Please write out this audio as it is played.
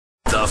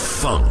The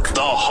funk.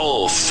 The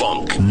whole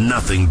funk.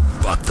 Nothing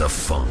but the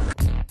funk.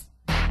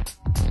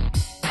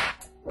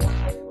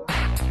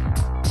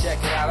 Check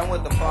it out, I'm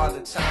with the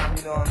father time,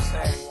 you know what I'm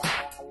saying?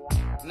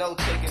 No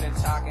ticking and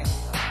talking.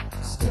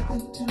 Step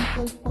into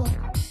the funk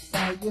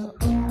by your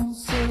own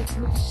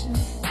celebration.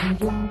 You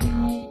don't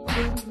need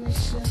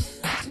permission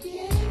to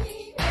get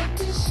any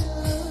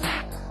admission.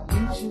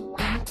 Use your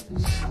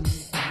inhibition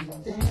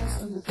and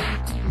dance under the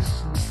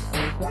conditions.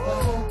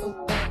 Everybody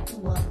go back to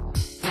what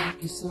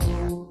funk is so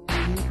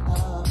hip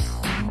hop.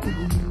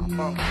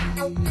 Funk,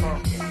 spot,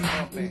 bop,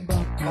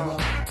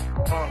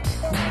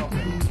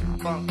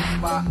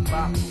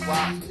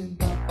 wop.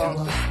 Funk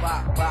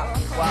spot, bop, wop.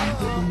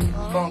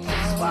 Funk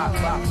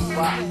spot, bop,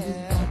 wop.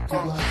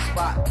 Funk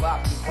spot, bop,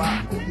 wop.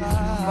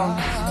 Funk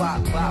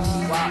spot, bop,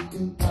 wop.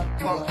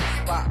 Funk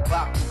spot,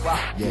 bop, wop.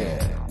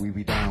 Yeah, we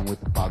be down with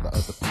the father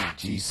of the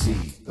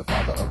PGC, the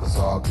father of us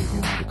all, giving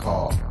you the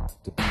call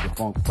to be the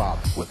funk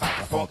father. Without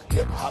the funk,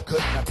 hip hop could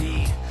not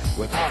be.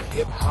 Without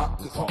hip hop,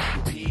 the funk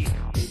would be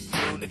in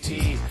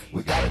unity.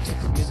 We gotta take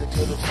the music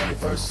to the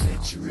 21st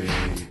century.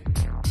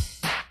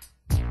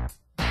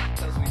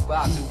 Cause we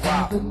bout to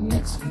wop. The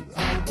next we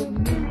are the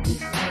new, we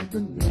are the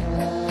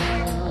now.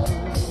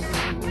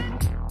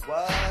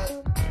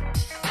 What?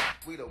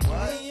 We the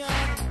what?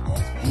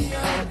 We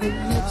are the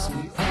next,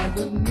 we are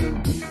the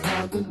new, we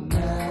are the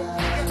now.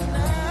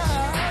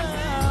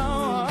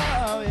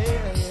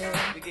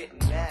 We getting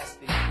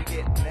nasty, we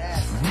getting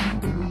nasty.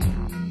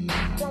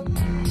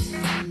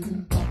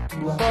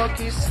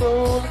 Funky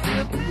soul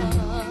hip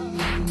hop.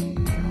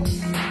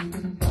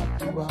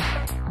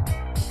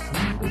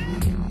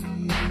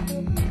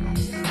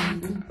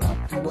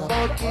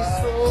 Funky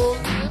soul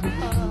hip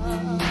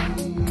We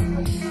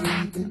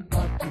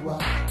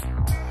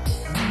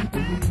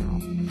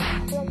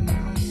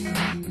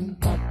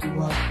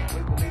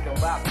believe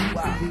in wop,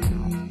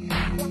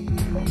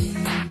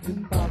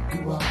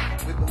 wop.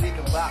 We believe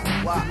in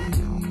wop, wop.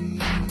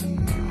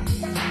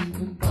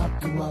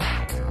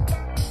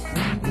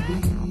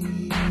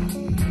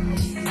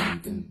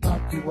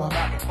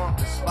 About the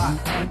funky spot.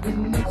 The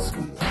next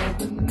we are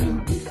the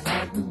new, we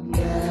are the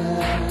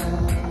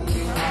now.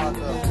 We are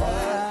the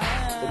what?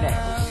 The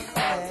next.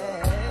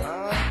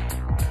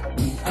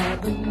 We are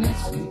the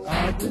next, we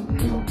are the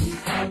new, we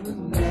are the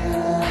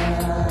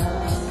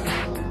now.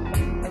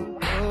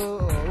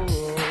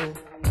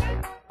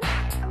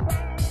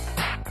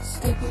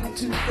 Step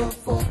into the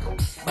funk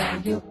by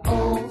your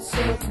own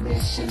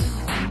submission.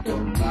 You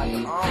don't By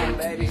need your own,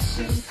 baby.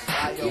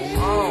 By your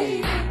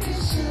own.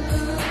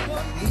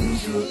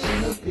 Use your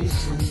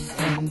inhibition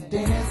and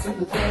dance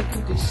under the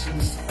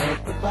conditions.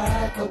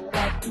 Everybody go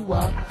back to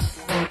our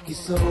funky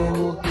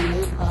soul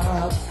hip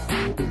hop.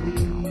 We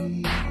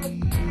believe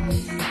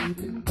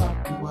in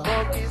pop to our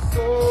Funky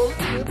soul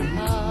hip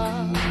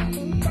hop.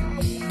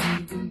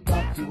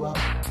 pop to our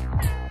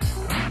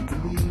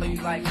So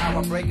you like how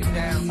I break it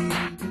down?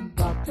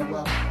 pop to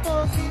our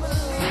Funky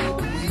soul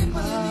hip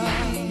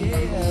hop.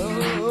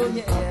 Yeah, oh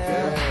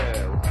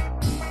yeah.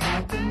 We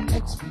are the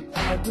next, we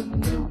are the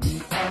new,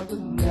 we are the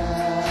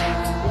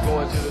now. We're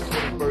going to the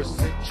 21st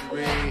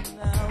century.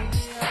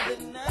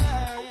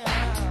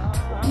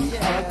 We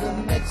are the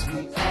next,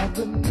 we are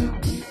the new,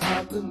 we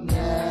are the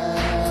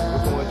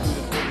now. We're going to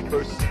the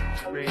 21st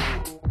century.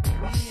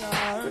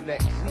 The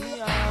next,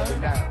 the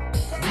now.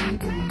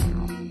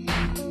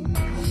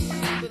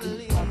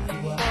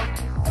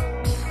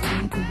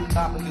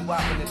 Bopping and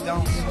whopping it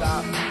don't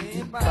stop.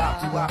 Bop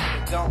to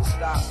whopping it don't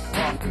stop.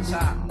 Off the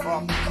top,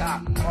 off the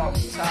top, off the top. Off the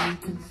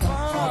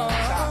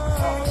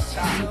top, off the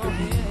top.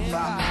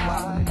 Bop to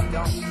whopping it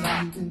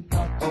don't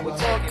stop. But we're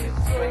taking it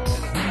straight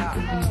to the top.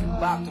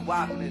 Bop to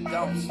whopping it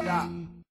don't stop.